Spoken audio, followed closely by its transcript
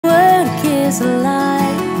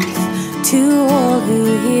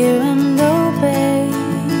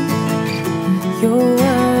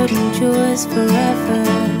lasts forever.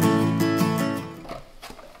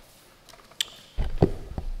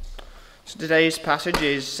 So today's passage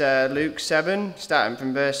is Luke 7, starting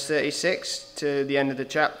from verse 36 to the end of the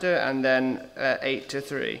chapter, and then 8 to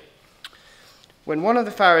 3. When one of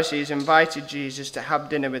the Pharisees invited Jesus to have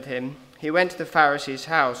dinner with him, he went to the Pharisee's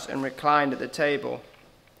house and reclined at the table.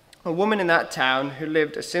 A woman in that town who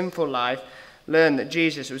lived a sinful life learned that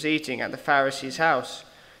Jesus was eating at the Pharisee's house.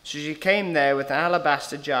 So she came there with an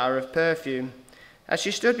alabaster jar of perfume. As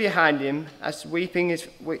she stood behind him, as his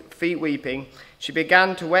feet weeping, she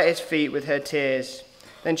began to wet his feet with her tears.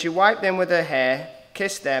 Then she wiped them with her hair,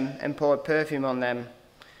 kissed them, and poured perfume on them.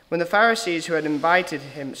 When the Pharisees who had invited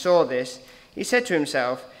him saw this, he said to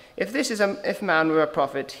himself, If man were a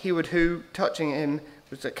prophet, he would who, touching him,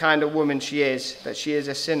 was the kind of woman she is, that she is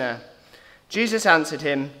a sinner. Jesus answered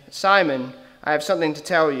him, Simon, I have something to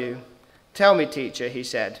tell you. Tell me, teacher, he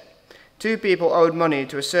said. 2 people owed money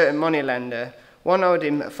to a certain moneylender. One owed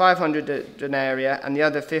him 500 denarii and the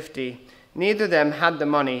other 50. Neither of them had the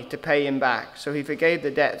money to pay him back, so he forgave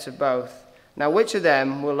the debts of both. Now which of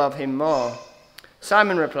them will love him more?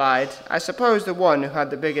 Simon replied, I suppose the one who had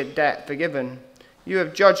the bigger debt forgiven. You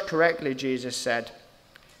have judged correctly, Jesus said.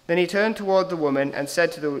 Then he turned toward the woman and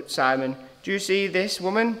said to Simon, Do you see this,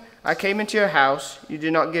 woman? I came into your house. You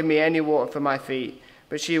did not give me any water for my feet,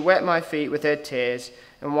 but she wet my feet with her tears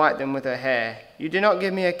and wiped them with her hair. You did not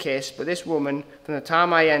give me a kiss, but this woman, from the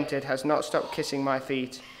time I entered, has not stopped kissing my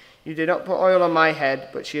feet. You did not put oil on my head,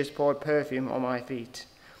 but she has poured perfume on my feet.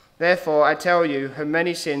 Therefore, I tell you, her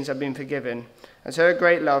many sins have been forgiven, as her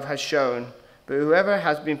great love has shown. But whoever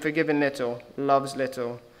has been forgiven little, loves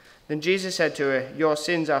little. Then Jesus said to her, Your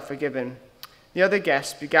sins are forgiven. The other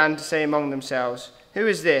guests began to say among themselves, Who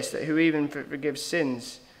is this that who even forgives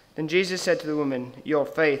sins? Then Jesus said to the woman, Your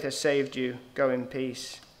faith has saved you. Go in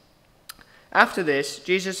peace. After this,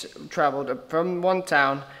 Jesus traveled from one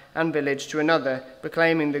town and village to another,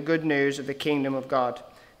 proclaiming the good news of the kingdom of God.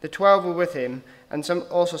 The 12 were with him, and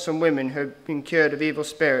also some women who had been cured of evil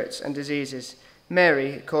spirits and diseases.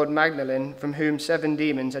 Mary, called Magdalene, from whom 7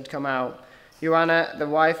 demons had come out. Joanna, the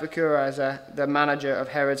wife of Chuza, the manager of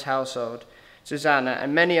Herod's household. Susanna,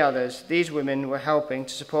 and many others. These women were helping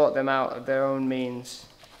to support them out of their own means.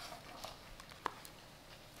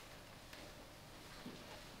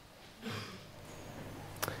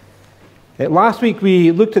 Last week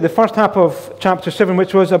we looked at the first half of chapter 7,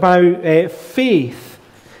 which was about faith.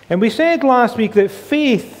 And we said last week that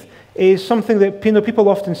faith is something that people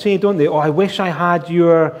often say, don't they? Oh, I wish I had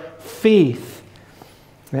your faith.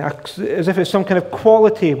 As if it's some kind of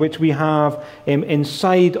quality which we have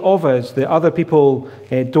inside of us that other people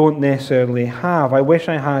don't necessarily have. I wish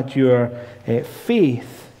I had your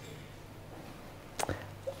faith.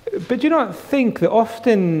 But do you not think that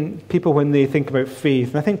often people, when they think about faith,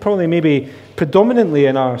 and I think probably maybe predominantly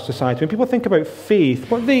in our society, when people think about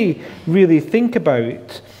faith, what they really think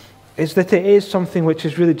about is that it is something which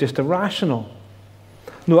is really just irrational.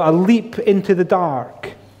 A leap into the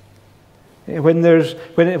dark. When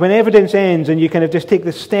evidence ends and you kind of just take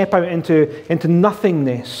this step out into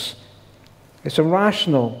nothingness, it's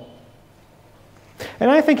irrational.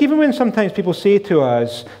 And I think even when sometimes people say to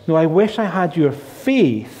us, no, I wish I had your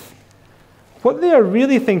faith, what they are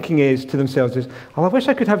really thinking is to themselves is, oh, I wish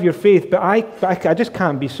I could have your faith, but I just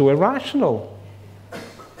can't be so irrational.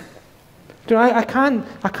 I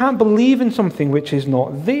can't believe in something which is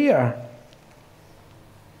not there.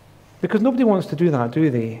 Because nobody wants to do that,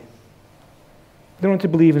 do they? They don't want to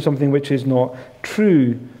believe in something which is not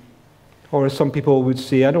true. Or as some people would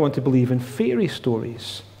say, I don't want to believe in fairy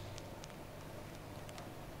stories.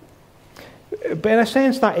 But in a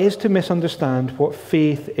sense, that is to misunderstand what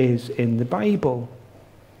faith is in the Bible.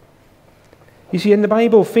 You see, in the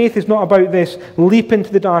Bible, faith is not about this leap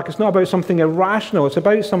into the dark. It's not about something irrational. It's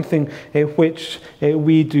about something which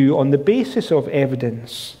we do on the basis of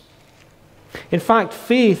evidence. In fact,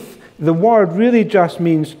 faith, the word really just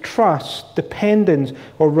means trust, dependence,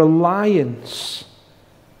 or reliance.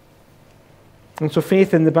 And so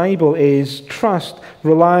faith in the Bible is trust,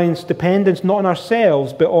 reliance, dependence, not on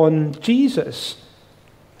ourselves, but on Jesus,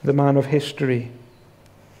 the man of history.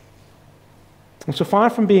 And so far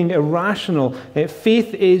from being irrational,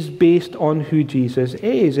 faith is based on who Jesus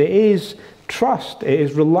is. It is trust, it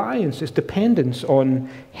is reliance, it's dependence on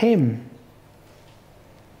him.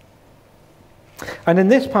 And in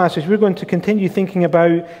this passage, we're going to continue thinking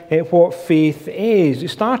about what faith is. It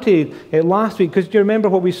started last week, because do you remember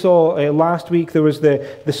what we saw last week? There was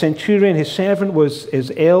the centurion, his servant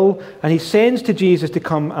is ill, and he sends to Jesus to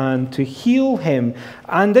come and to heal him.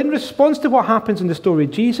 And in response to what happens in the story,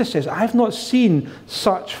 Jesus says, I've not seen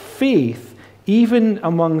such faith even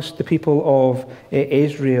amongst the people of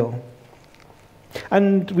Israel.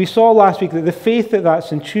 And we saw last week that the faith that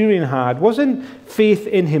centurion had wasn't faith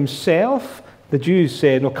in himself. The Jews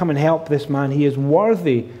said, "No, come and help this man, he is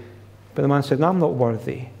worthy." But the man said, "No, I'm not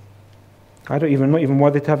worthy. I'm not even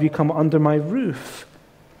worthy to have you come under my roof."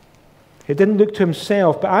 It didn't look to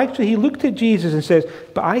himself, but actually he looked at Jesus and says,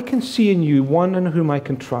 "But I can see in you one in whom I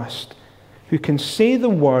can trust, who can say the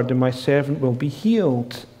word and my servant will be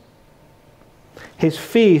healed." His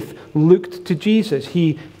faith looked to Jesus.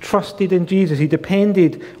 He trusted in Jesus. He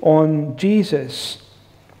depended on Jesus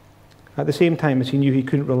at the same time as he knew he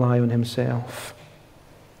couldn't rely on himself.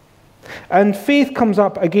 And faith comes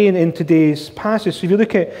up again in today's passage. So if you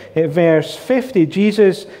look at verse 50,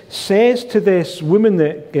 Jesus says to this woman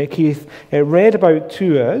that Keith read about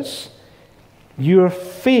to us, "Your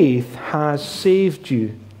faith has saved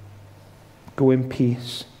you. Go in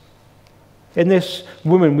peace." In this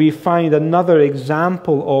woman, we find another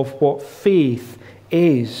example of what faith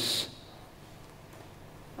is.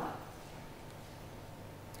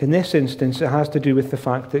 In this instance, it has to do with the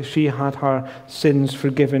fact that she had her sins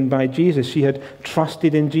forgiven by Jesus. She had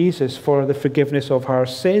trusted in Jesus for the forgiveness of her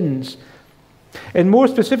sins. And more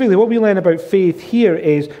specifically, what we learn about faith here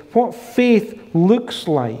is what faith looks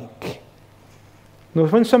like. Now,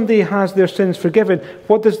 when somebody has their sins forgiven,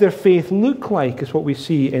 what does their faith look like is what we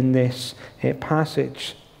see in this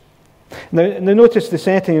passage. Now, notice the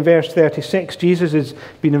setting in verse 36. Jesus has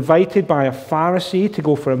been invited by a Pharisee to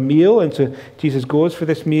go for a meal, and so Jesus goes for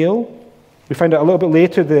this meal. We find out a little bit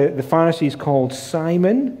later the Pharisee is called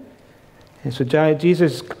Simon. And so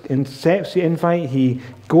Jesus accepts the invite. He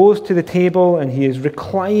goes to the table, and he is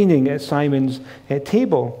reclining at Simon's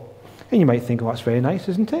table. And you might think, "Oh, that's very nice,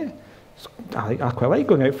 isn't it? I quite like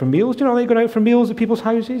going out for meals. Do you know, I like going out for meals at people's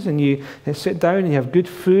houses, and you sit down and you have good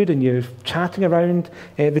food and you're chatting around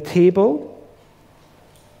the table."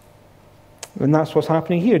 And that's what's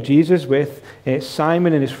happening here. Jesus with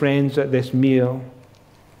Simon and his friends at this meal.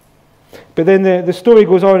 But then the story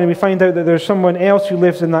goes on, and we find out that there's someone else who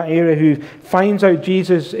lives in that area who finds out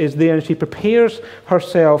Jesus is there, and she prepares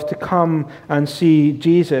herself to come and see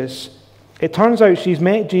Jesus. It turns out she's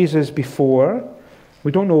met Jesus before.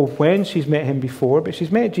 We don't know when she's met him before, but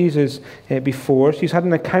she's met Jesus before. She's had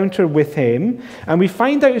an encounter with him. And we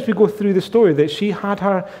find out as we go through the story that she had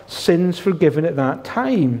her sins forgiven at that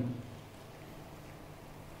time.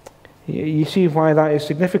 You see why that is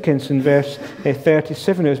significant in verse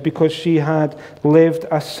 37. It was because she had lived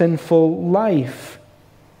a sinful life.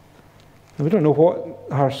 And we don't know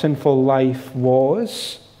what her sinful life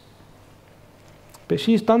was, but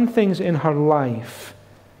she's done things in her life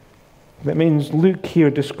that means Luke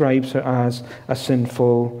here describes her as a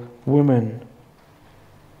sinful woman.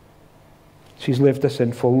 She's lived a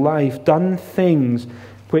sinful life, done things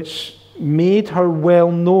which made her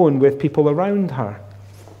well known with people around her,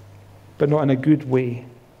 but not in a good way.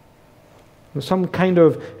 There's some kind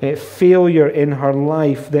of failure in her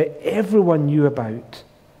life that everyone knew about.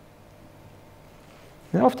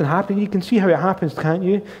 It often happens. You can see how it happens, can't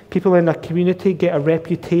you? People in a community get a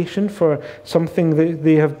reputation for something that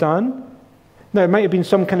they have done. Now, it might have been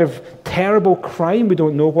some kind of terrible crime. We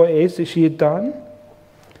don't know what it is that she had done.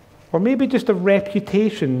 Or maybe just a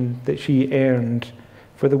reputation that she earned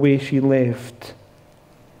for the way she lived.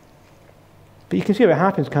 But you can see how it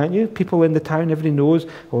happens, can't you? People in the town, everybody knows,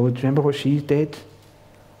 "Oh, do you remember what she did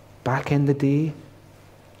back in the day?"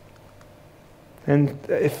 And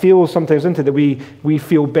it feels sometimes, isn't it, that we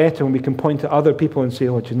feel better when we can point to other people and say,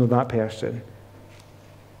 "Oh, do you know that person?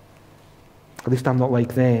 At least I'm not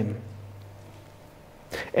like them."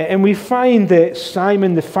 And we find that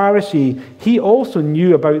Simon the Pharisee, he also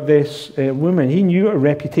knew about this woman. He knew her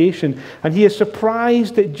reputation. And he is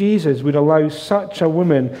surprised that Jesus would allow such a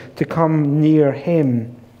woman to come near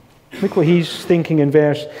him. Look what he's thinking in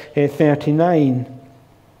verse 39.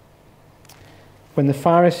 When the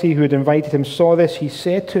Pharisee who had invited him saw this, he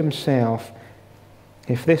said to himself,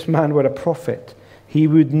 "If this man were a prophet, he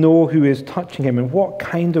would know who is touching him and what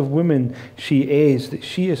kind of woman she is, that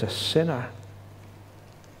she is a sinner."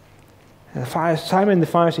 Simon the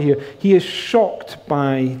Pharisee here, he is shocked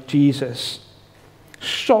by Jesus.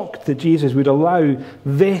 Shocked that Jesus would allow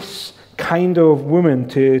this kind of woman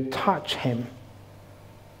to touch him.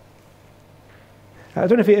 I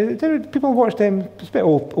don't know if people watched them. It's a bit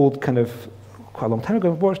old kind of, quite a long time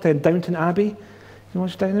ago. Watched Downton Abbey.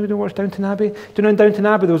 Anybody watch Downton Abbey? Do you know in Downton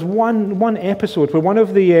Abbey there was one episode where one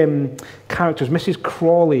of the characters, Mrs.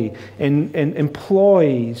 Crawley,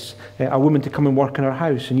 employs a woman to come and work in her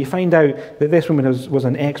house, and you find out that this woman was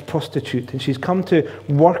an ex-prostitute, and she's come to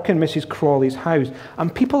work in Mrs. Crawley's house,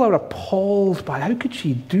 and people are appalled by how could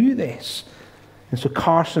she do this? And so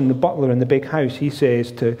Carson, the butler in the big house, he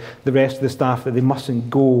says to the rest of the staff that they mustn't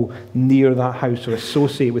go near that house or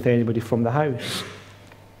associate with anybody from the house.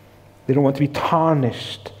 They don't want to be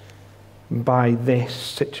tarnished by this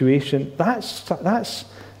situation. That's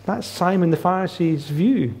Simon the Pharisee's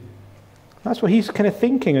view. That's what he's kind of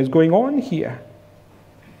thinking is going on here.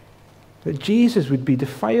 That Jesus would be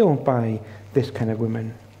defiled by this kind of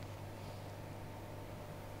woman.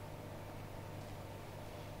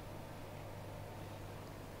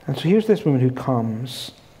 And so here's this woman who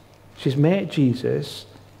comes. She's met Jesus.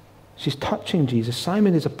 She's touching Jesus.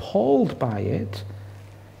 Simon is appalled by it.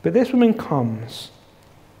 But this woman comes.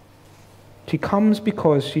 She comes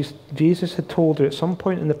because Jesus had told her at some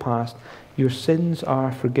point in the past, your sins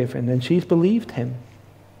are forgiven. And she's believed him.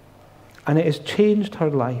 And it has changed her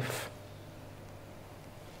life.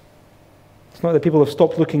 It's not that people have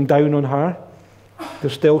stopped looking down on her. They're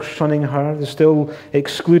still shunning her. They're still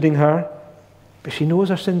excluding her. But she knows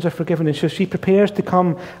her sins are forgiven, and so she prepares to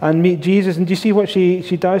come and meet Jesus. And do you see what she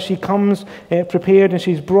does? She comes prepared, and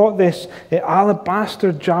she's brought this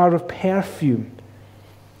alabaster jar of perfume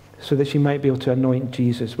so that she might be able to anoint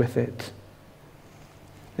Jesus with it.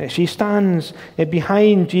 She stands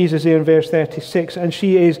behind Jesus there in verse 36, and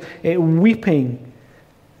she is weeping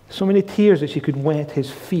so many tears that she could wet his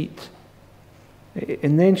feet.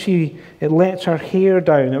 And then she lets her hair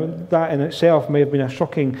down. That in itself may have been a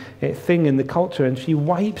shocking thing in the culture. And she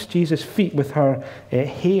wipes Jesus' feet with her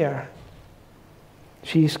hair.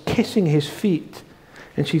 She's kissing his feet.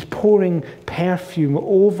 And she's pouring perfume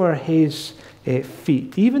over his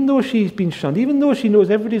feet. Even though she's been shunned. Even though she knows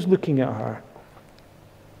everybody's looking at her.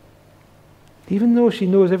 Even though she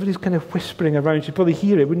knows everybody's kind of whispering around. She'd probably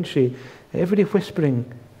hear it, wouldn't she? Everybody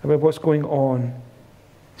whispering about what's going on.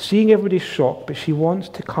 Seeing everybody shocked, but she wants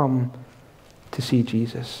to come to see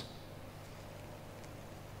Jesus.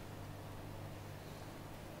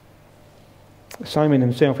 Simon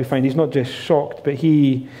himself, we find, he's not just shocked, but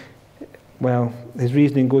his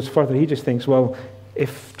reasoning goes further. He just thinks, well,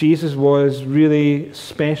 if Jesus was really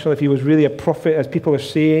special, if he was really a prophet, as people are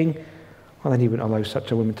saying, well, then he wouldn't allow such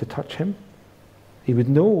a woman to touch him. He would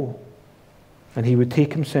know, and he would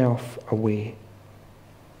take himself away.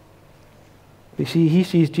 You see, he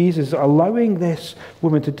sees Jesus allowing this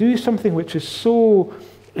woman to do something which is so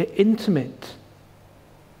intimate.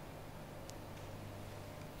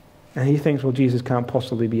 And he thinks, well, Jesus can't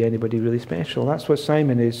possibly be anybody really special. That's what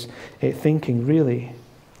Simon is thinking, really.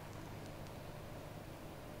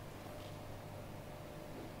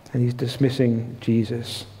 And he's dismissing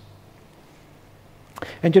Jesus.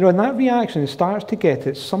 And in that reaction, it starts to get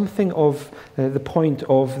at something of the point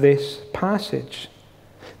of this passage.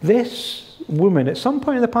 This woman, at some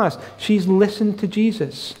point in the past, she's listened to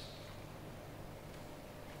Jesus.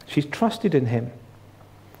 She's trusted in him.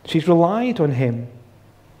 She's relied on him.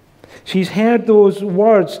 She's heard those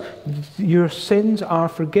words, your sins are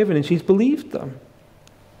forgiven, and she's believed them.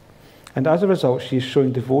 And as a result, she's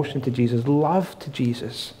showing devotion to Jesus, love to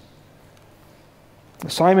Jesus.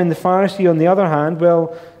 Simon the Pharisee, on the other hand,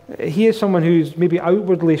 well, he is someone who's maybe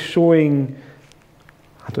outwardly showing,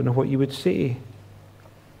 I don't know what you would say,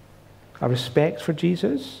 a respect for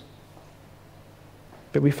Jesus.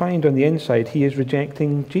 But we find on the inside he is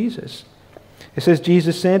rejecting Jesus. It says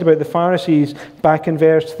Jesus said about the Pharisees back in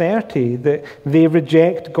verse 30 that they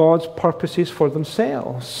reject God's purposes for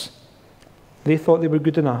themselves. They thought they were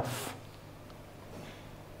good enough.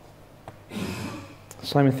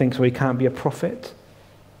 Simon thinks, well, he can't be a prophet.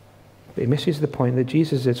 But he misses the point that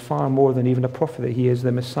Jesus is far more than even a prophet, that he is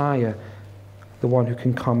the Messiah, the one who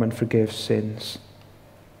can come and forgive sins.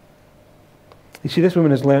 You see, this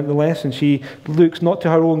woman has learnt the lesson. She looks not to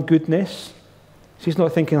her own goodness. She's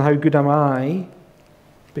not thinking, how good am I?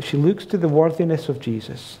 But she looks to the worthiness of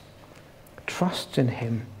Jesus, trusts in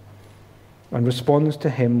him, and responds to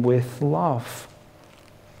him with love.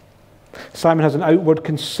 Simon has an outward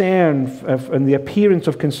concern and the appearance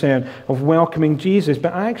of concern of welcoming Jesus,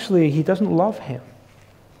 but actually he doesn't love him.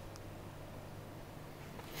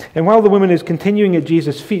 And while the woman is continuing at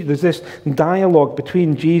Jesus' feet, there's this dialogue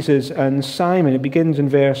between Jesus and Simon. It begins in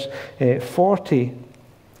verse 40.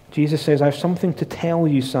 Jesus says, I have something to tell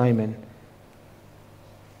you, Simon.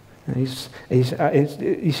 And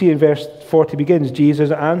you see in verse 40 begins,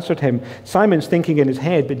 Jesus answered him. Simon's thinking in his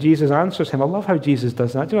head, but Jesus answers him. I love how Jesus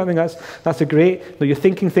does that. Do you know, I think that's a great, you're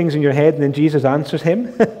thinking things in your head and then Jesus answers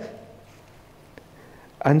him.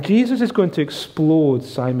 And Jesus is going to explode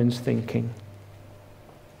Simon's thinking.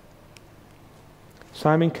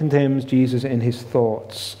 Simon condemns Jesus in his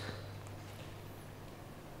thoughts.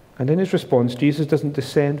 And in his response, Jesus doesn't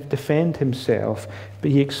defend himself,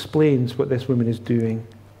 but he explains what this woman is doing.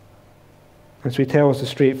 And so he tells the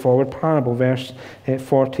straightforward parable, verse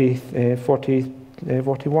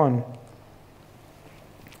 41.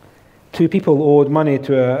 Two people owed money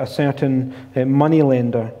to a certain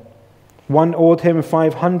moneylender. One owed him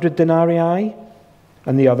 500 denarii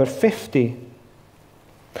and the other 50.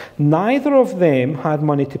 Neither of them had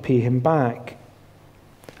money to pay him back.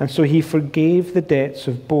 And so he forgave the debts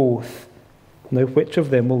of both. Now, which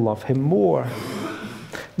of them will love him more?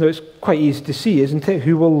 Now, it's quite easy to see, isn't it?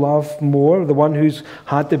 Who will love more? The one who's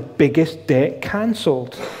had the biggest debt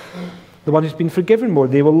cancelled. The one who's been forgiven more.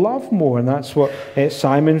 They will love more. And that's what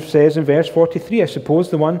Simon says in verse 43. I suppose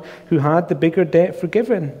the one who had the bigger debt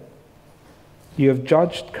forgiven. You have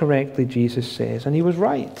judged correctly, Jesus says. And he was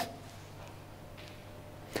right.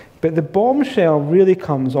 But the bombshell really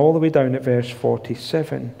comes all the way down at verse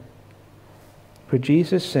 47, where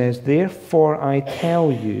Jesus says, therefore I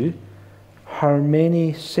tell you, her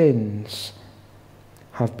many sins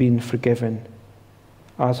have been forgiven,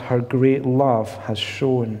 as her great love has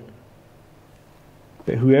shown.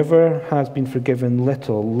 But whoever has been forgiven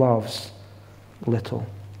little loves little.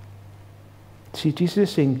 See, Jesus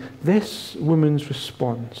is saying this woman's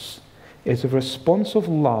response is a response of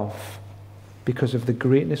love because of the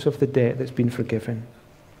greatness of the debt that's been forgiven.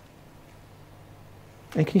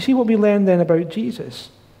 And can you see what we learn then about Jesus?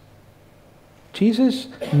 Jesus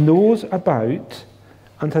knows about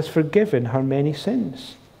and has forgiven her many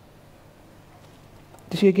sins.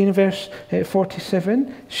 Do you see again in verse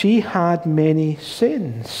 47? She had many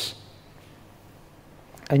sins,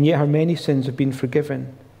 and yet her many sins have been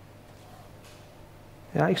forgiven.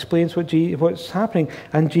 That explains what's happening.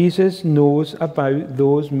 And Jesus knows about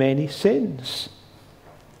those many sins.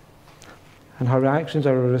 And her actions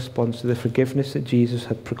are a response to the forgiveness that Jesus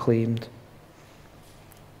had proclaimed.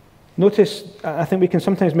 Notice, I think we can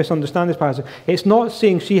sometimes misunderstand this passage. It's not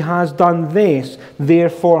saying she has done this,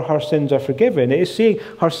 therefore her sins are forgiven. It is saying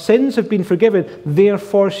her sins have been forgiven,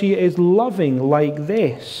 therefore she is loving like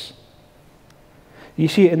this. You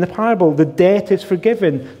see, in the parable, the debt is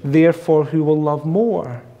forgiven, therefore who will love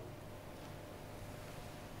more?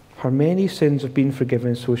 Her many sins have been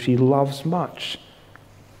forgiven, so she loves much.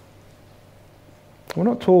 We're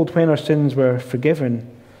not told when her sins were forgiven.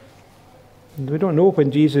 We don't know when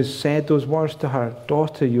Jesus said those words to her,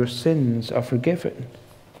 daughter, your sins are forgiven.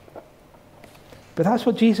 But that's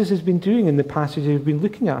what Jesus has been doing in the passage we've been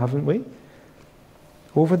looking at, haven't we?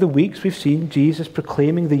 Over the weeks we've seen Jesus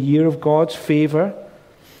proclaiming the year of God's favour.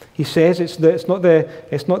 He says it's not the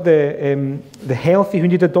healthy who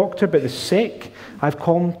need a doctor, but the sick. I've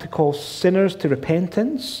come to call sinners to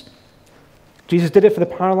repentance. Jesus did it for the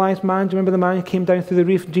paralyzed man. Do you remember the man who came down through the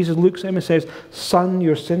roof? Jesus looks at him and says, son,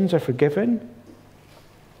 your sins are forgiven.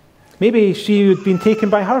 Maybe she had been taken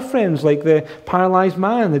by her friends, like the paralyzed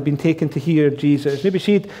man had been taken to hear Jesus. Maybe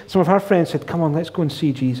some of her friends said, come on, let's go and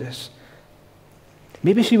see Jesus.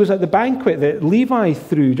 Maybe she was at the banquet that Levi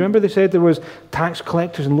threw. Do you remember they said there was tax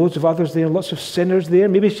collectors and loads of others there, lots of sinners there?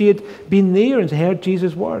 Maybe she had been there and heard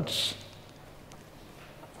Jesus' words.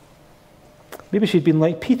 Maybe she'd been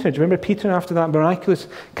like Peter. Do you remember Peter after that miraculous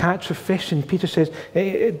catch of fish? And Peter says,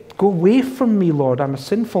 go away from me, Lord, I'm a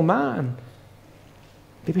sinful man.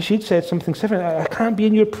 Maybe she'd said something similar. I can't be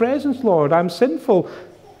in your presence, Lord, I'm sinful.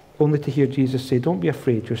 Only to hear Jesus say, don't be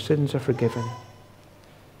afraid, your sins are forgiven.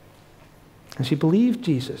 And she believed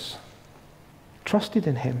Jesus, trusted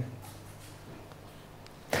in him.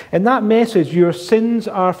 And that message, your sins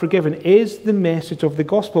are forgiven, is the message of the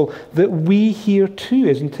gospel that we hear too,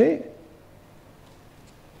 isn't it?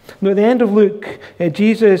 Now, at the end of Luke,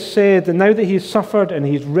 Jesus said that now that he's suffered and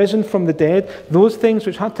he's risen from the dead, those things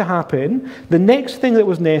which had to happen, the next thing that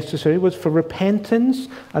was necessary was for repentance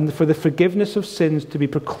and for the forgiveness of sins to be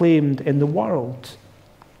proclaimed in the world.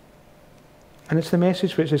 And it's the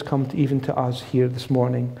message which has come even to us here this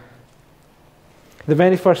morning. The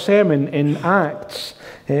very first sermon in Acts,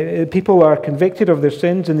 people are convicted of their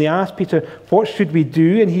sins and they ask Peter, what should we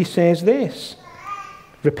do? And he says this,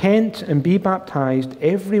 repent and be baptized,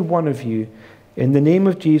 every one of you, in the name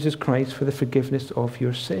of Jesus Christ for the forgiveness of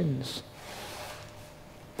your sins.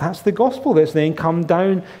 That's the gospel that's then come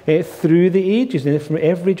down through the ages and from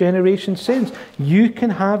every generation's sins. You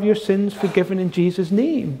can have your sins forgiven in Jesus'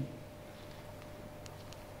 name.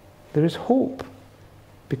 There is hope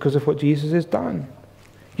because of what Jesus has done.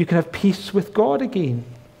 You can have peace with God again.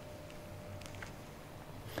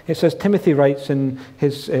 It says Timothy writes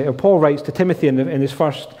Paul writes to Timothy in his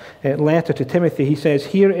first letter to Timothy. He says,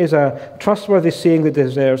 here is a trustworthy saying that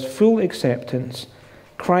deserves full acceptance.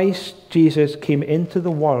 Christ Jesus came into the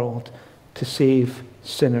world to save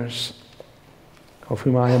sinners, of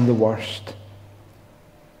whom I am the worst.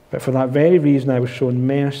 But for that very reason I was shown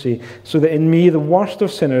mercy, so that in me, the worst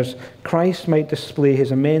of sinners, Christ might display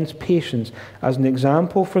his immense patience as an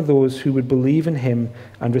example for those who would believe in him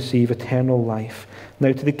and receive eternal life.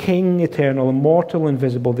 Now to the King, eternal, immortal,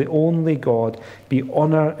 invisible, the only God, be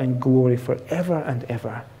honour and glory forever and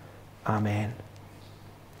ever. Amen.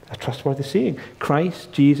 A trustworthy saying.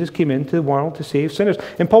 Christ, Jesus, came into the world to save sinners.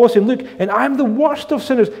 And Paul was saying, look, and I'm the worst of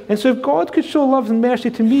sinners. And so if God could show love and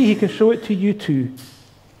mercy to me, he can show it to you too.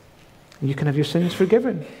 And you can have your sins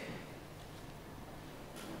forgiven.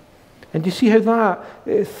 And you see how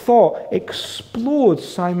that thought explodes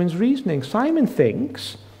Simon's reasoning. Simon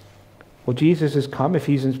thinks, well, Jesus has come. If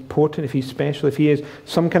he's important, if he's special, if he is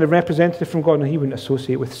some kind of representative from God, no, he wouldn't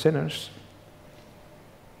associate with sinners.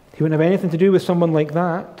 He wouldn't have anything to do with someone like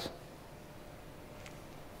that.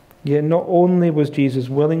 Yet not only was Jesus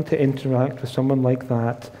willing to interact with someone like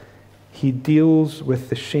that, he deals with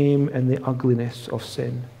the shame and the ugliness of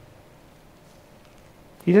sin.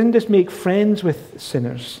 He doesn't just make friends with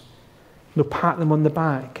sinners. No, pat them on the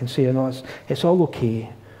back and say, no, it's all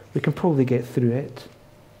okay. We can probably get through it.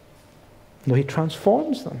 No, he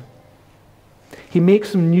transforms them. He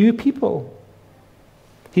makes them new people.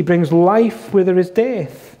 He brings life where there is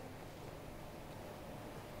death.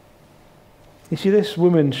 You see, this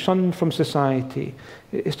woman shunned from society,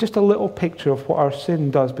 it's just a little picture of what our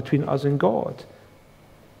sin does between us and God.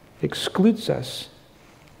 It excludes us.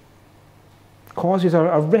 Causes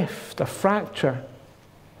a rift, a fracture.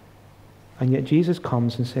 And yet Jesus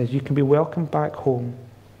comes and says, you can be welcomed back home.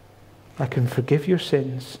 I can forgive your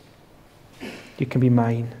sins. You can be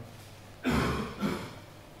mine. But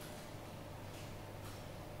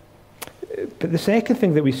the second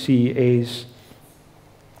thing that we see is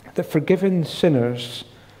that forgiven sinners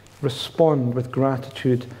respond with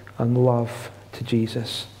gratitude and love to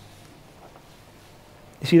Jesus.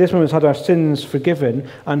 You see, this woman's had her sins forgiven,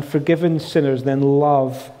 and forgiven sinners then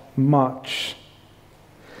love much.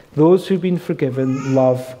 Those who've been forgiven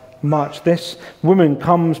love much. This woman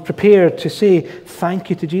comes prepared to say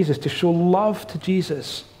thank you to Jesus, to show love to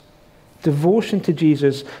Jesus, devotion to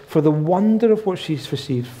Jesus for the wonder of what she's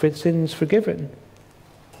received, for sins forgiven.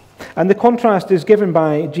 And the contrast is given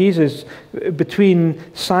by Jesus between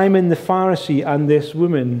Simon the Pharisee and this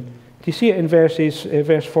woman. Do you see it in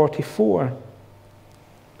verse 44?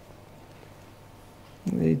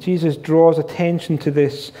 Jesus draws attention to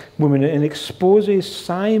this woman and exposes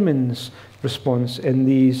Simon's response in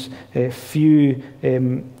these few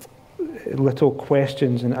little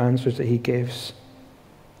questions and answers that he gives.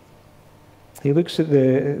 He looks at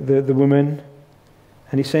the woman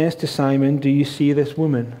and he says to Simon, do you see this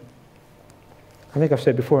woman? I think I've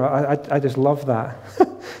said before, I just love that.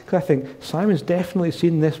 Because I think Simon's definitely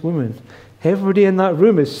seen this woman. Everybody in that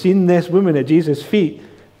room has seen this woman at Jesus' feet.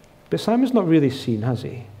 But Simon's not really seen, has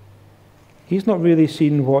he? He's not really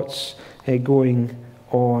seen what's going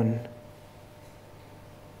on.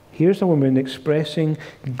 Here's a woman expressing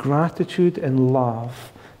gratitude and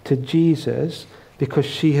love to Jesus because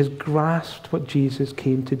she has grasped what Jesus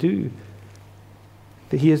came to do.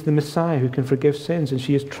 That he is the Messiah who can forgive sins, and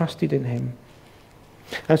she has trusted in him.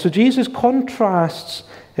 And so Jesus contrasts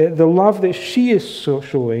the love that she is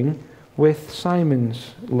showing with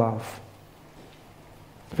Simon's love.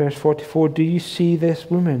 Verse 44, do you see this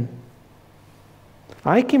woman?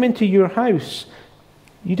 I came into your house.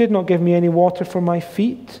 You did not give me any water for my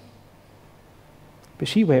feet. But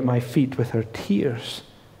she wet my feet with her tears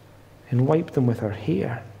and wiped them with her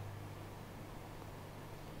hair.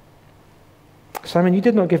 Simon, you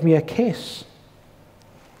did not give me a kiss.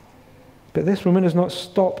 But this woman has not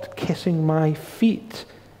stopped kissing my feet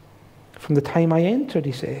from the time I entered,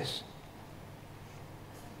 he says.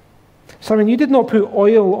 Simon, you did not put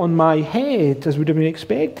oil on my head as would have been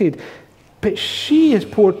expected, but she has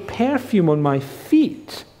poured perfume on my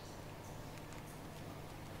feet.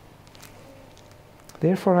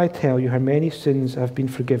 Therefore I tell you, her many sins have been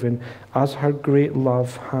forgiven, as her great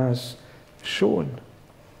love has shown.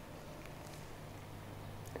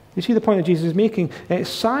 You see the point that Jesus is making?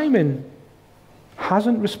 Simon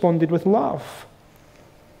hasn't responded with love.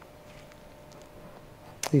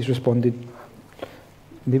 He's responded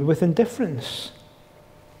maybe with indifference.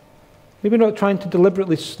 Maybe not trying to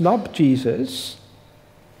deliberately snub Jesus.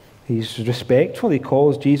 He's respectful. He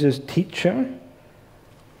calls Jesus teacher.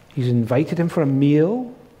 He's invited him for a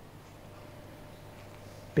meal.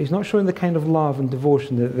 But he's not showing the kind of love and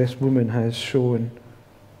devotion that this woman has shown.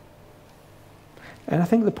 And I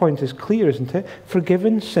think the point is clear, isn't it?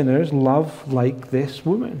 Forgiven sinners love like this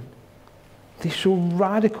woman. They show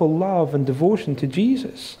radical love and devotion to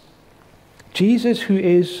Jesus. Jesus, who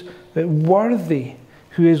is worthy,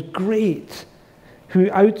 who is great, who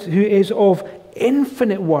is of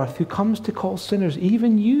infinite worth, who comes to call sinners,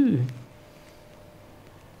 even you,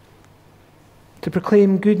 to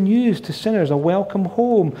proclaim good news to sinners, a welcome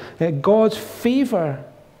home, God's favor.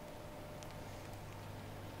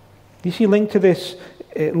 You see, linked to this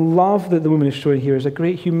love that the woman is showing here is a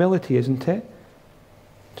great humility, isn't it?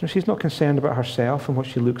 So she's not concerned about herself and what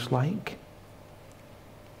she looks like,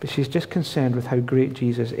 but she's just concerned with how great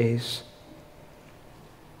Jesus is.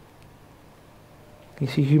 You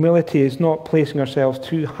see, humility is not placing ourselves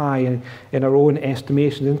too high in our own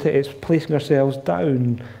estimation, isn't it? It's placing ourselves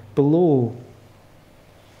down below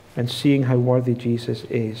and seeing how worthy Jesus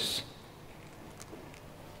is.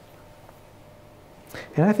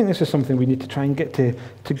 And I think this is something we need to try and get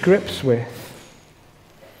to grips with.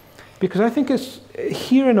 Because I think it's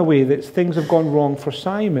here in a way that things have gone wrong for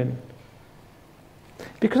Simon.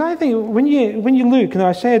 Because I think when you look, and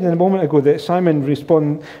I said a moment ago that Simon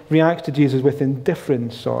reacts to Jesus with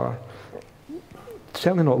indifference or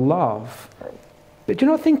certainly not love. But do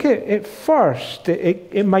you not think at first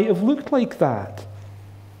it might have looked like that?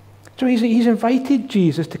 So he's invited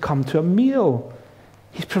Jesus to come to a meal.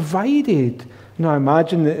 He's provided. Now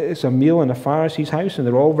imagine that it's a meal in a Pharisee's house and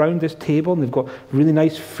they're all round this table and they've got really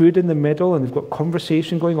nice food in the middle and they've got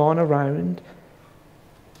conversation going on around.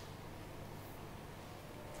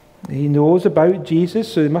 He knows about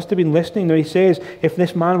Jesus, so he must have been listening. Now he says, if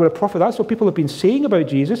this man were a prophet, that's what people have been saying about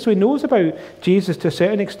Jesus. So he knows about Jesus to a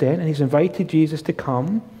certain extent and he's invited Jesus to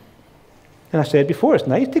come. And I said before, it's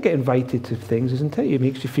nice to get invited to things, isn't it? It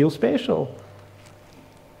makes you feel special.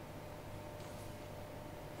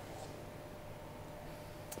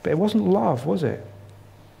 But it wasn't love, was it?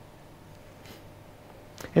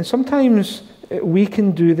 And sometimes we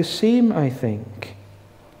can do the same, I think.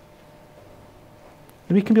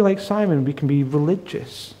 And we can be like Simon, we can be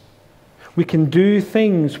religious. We can do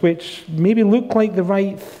things which maybe look like the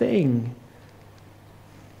right thing,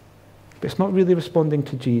 but it's not really responding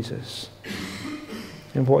to Jesus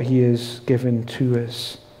and what he has given to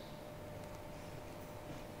us.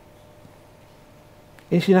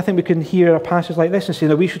 You see, I think we can hear a passage like this and say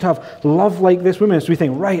that we should have love like this woman. So we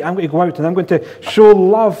think, right, I'm going to go out and I'm going to show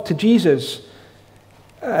love to Jesus.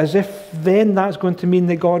 As if then that's going to mean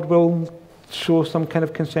that God will show some kind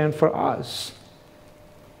of concern for us.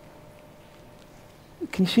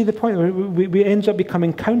 Can you see the point? We end up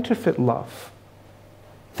becoming counterfeit love,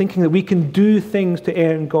 thinking that we can do things to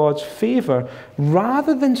earn God's favor,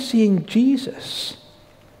 rather than seeing Jesus.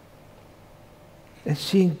 And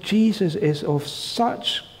seeing Jesus is of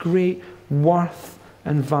such great worth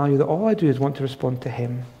and value that all I do is want to respond to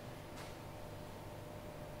him.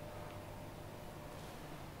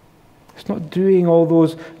 It's not doing all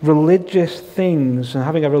those religious things and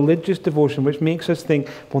having a religious devotion which makes us think,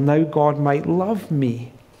 well, now God might love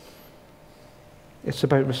me. It's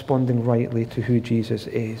about responding rightly to who Jesus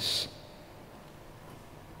is.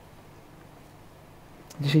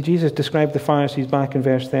 You see, Jesus described the Pharisees back in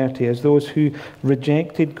verse 30 as those who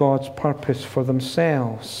rejected God's purpose for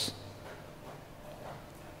themselves.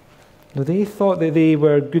 Now, they thought that they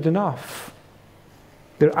were good enough.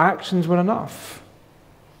 Their actions were enough.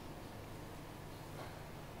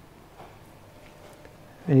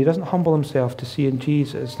 And he doesn't humble himself to see in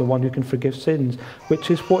Jesus the one who can forgive sins,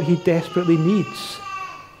 which is what he desperately needs,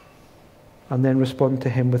 and then respond to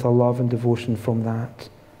him with a love and devotion from that.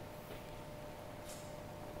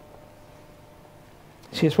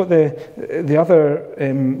 See, it's what the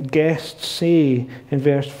other guests say in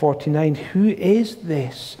verse 49. Who is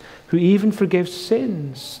this who even forgives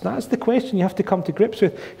sins? That's the question you have to come to grips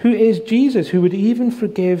with. Who is Jesus who would even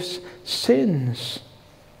forgive sins?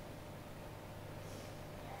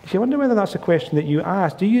 See, I wonder whether that's a question that you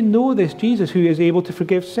ask. Do you know this Jesus who is able to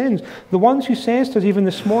forgive sins? The ones who says to us even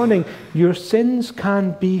this morning, your sins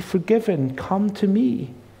can be forgiven. Come to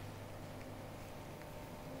me.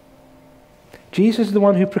 Jesus is the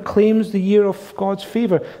one who proclaims the year of God's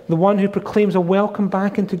favor, the one who proclaims a welcome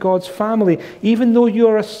back into God's family, even though you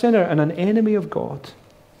are a sinner and an enemy of God,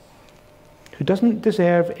 who doesn't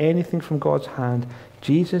deserve anything from God's hand.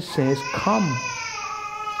 Jesus says, come.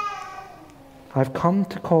 I've come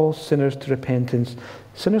to call sinners to repentance.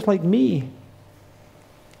 Sinners like me.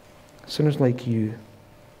 Sinners like you.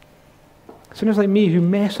 Sinners like me who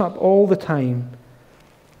mess up all the time.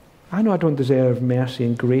 I know I don't deserve mercy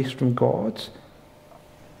and grace from God.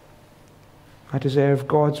 I deserve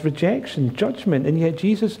God's rejection, judgment, and yet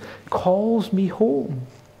Jesus calls me home.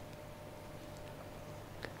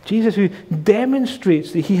 Jesus who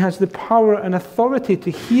demonstrates that he has the power and authority to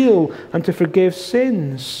heal and to forgive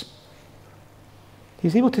sins.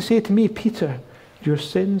 He's able to say to me, Peter, your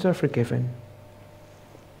sins are forgiven.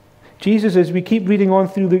 Jesus, as we keep reading on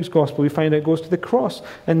through Luke's gospel, we find out goes to the cross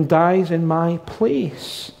and dies in my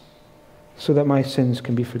place so that my sins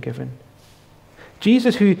can be forgiven.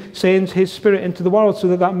 Jesus, who sends his Spirit into the world so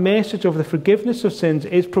that that message of the forgiveness of sins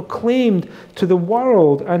is proclaimed to the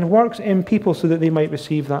world and works in people so that they might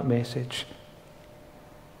receive that message.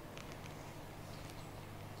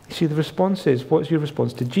 You see, the response is, what's your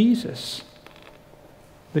response to Jesus?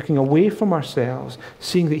 Looking away from ourselves,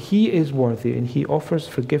 seeing that he is worthy and he offers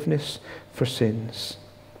forgiveness for sins.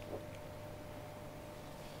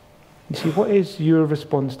 You see, what is your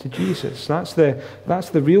response to Jesus? That's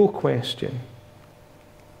the real question.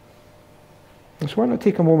 And so why not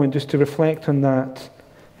take a moment just to reflect on that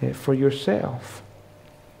for yourself?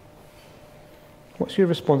 What's your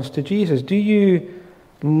response to Jesus? Do you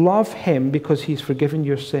love him because he's forgiven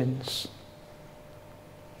your sins?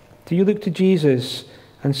 Do you look to Jesus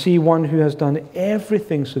and see one who has done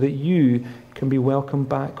everything so that you can be welcomed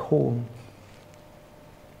back home?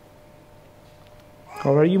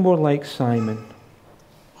 Or are you more like Simon?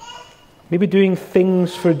 Maybe doing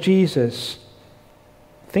things for Jesus,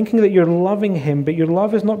 thinking that you're loving him, but your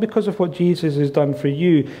love is not because of what Jesus has done for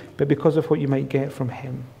you, but because of what you might get from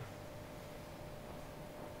him.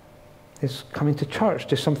 Is coming to church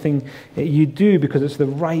just something that you do because it's the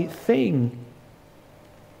right thing,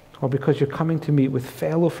 or because you're coming to meet with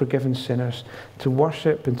fellow forgiven sinners to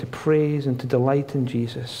worship and to praise and to delight in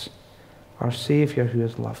Jesus, our Saviour who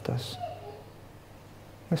has loved us?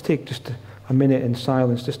 Let's take just a minute in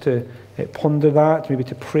silence just to ponder that, maybe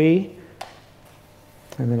to pray,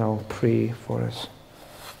 and then I'll pray for us.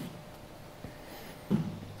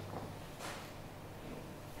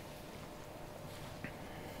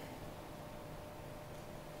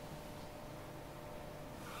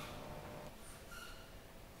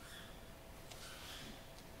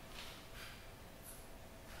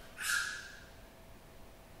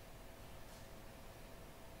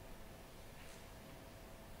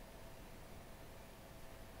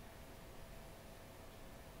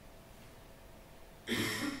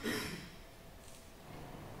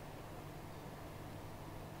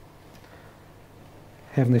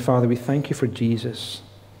 Heavenly Father, we thank you for Jesus,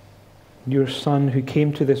 your Son who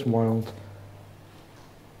came to this world,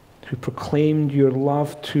 who proclaimed your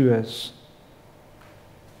love to us,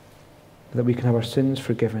 that we can have our sins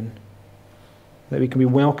forgiven, that we can be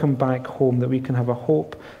welcomed back home, that we can have a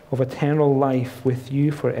hope of eternal life with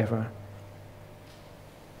you forever.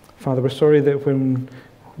 Father, we're sorry that when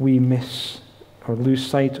we miss or lose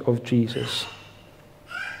sight of Jesus,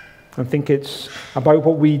 and think it's about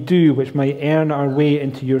what we do which might earn our way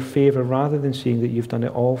into your favour, rather than seeing that you've done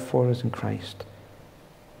it all for us in Christ.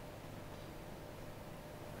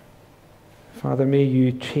 Father, may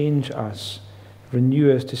you change us,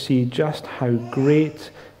 renew us to see just how great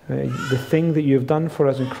the thing that you have done for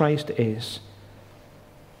us in Christ is,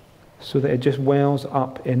 so that it just wells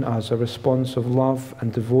up in us a response of love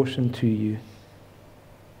and devotion to you.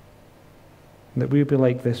 And that we'll be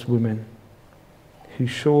like this woman who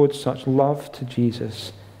showed such love to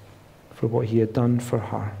Jesus for what he had done for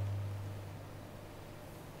her.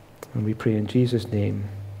 And we pray in Jesus' name.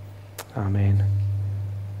 Amen.